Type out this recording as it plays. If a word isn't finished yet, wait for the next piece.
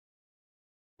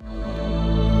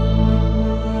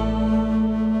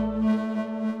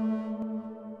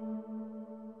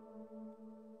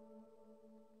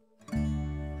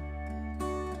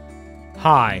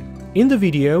Hi! In the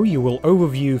video you will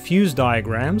overview fuse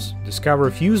diagrams, discover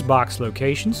fuse box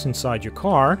locations inside your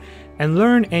car, and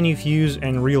learn any fuse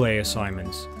and relay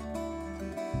assignments.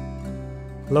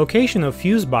 Location of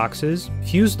fuse boxes,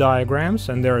 fuse diagrams,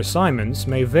 and their assignments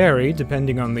may vary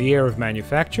depending on the year of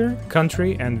manufacture,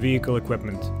 country, and vehicle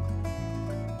equipment.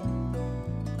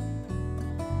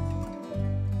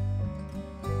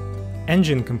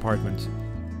 Engine compartment.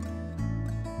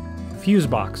 Fuse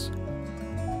box.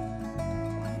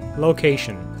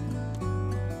 Location.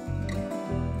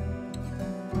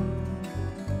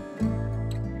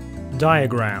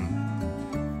 Diagram.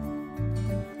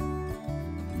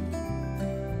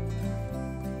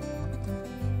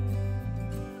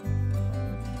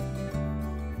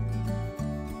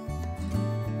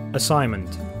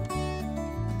 Assignment.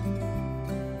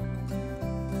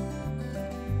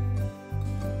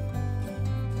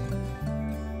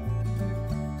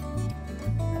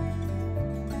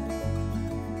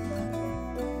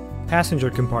 Passenger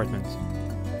compartment.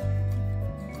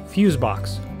 Fuse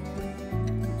box.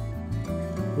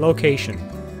 Location.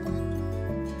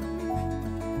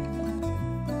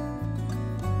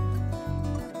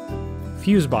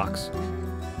 Fuse box.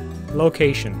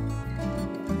 Location.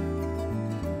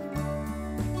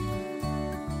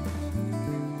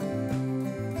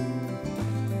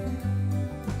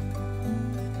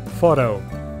 Photo.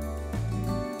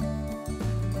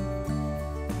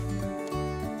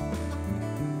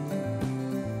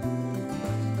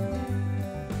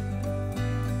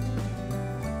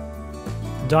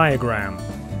 Diagram.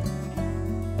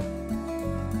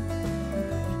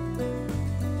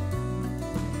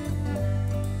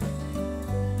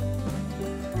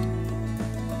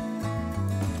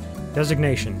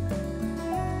 Designation.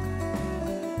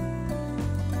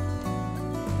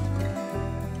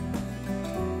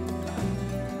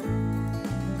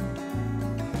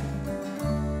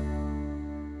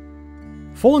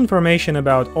 Full information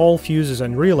about all fuses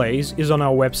and relays is on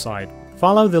our website.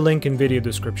 Follow the link in video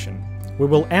description. We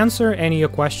will answer any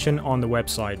question on the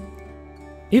website.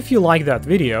 If you like that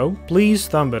video, please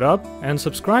thumb it up and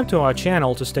subscribe to our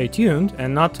channel to stay tuned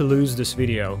and not to lose this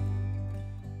video.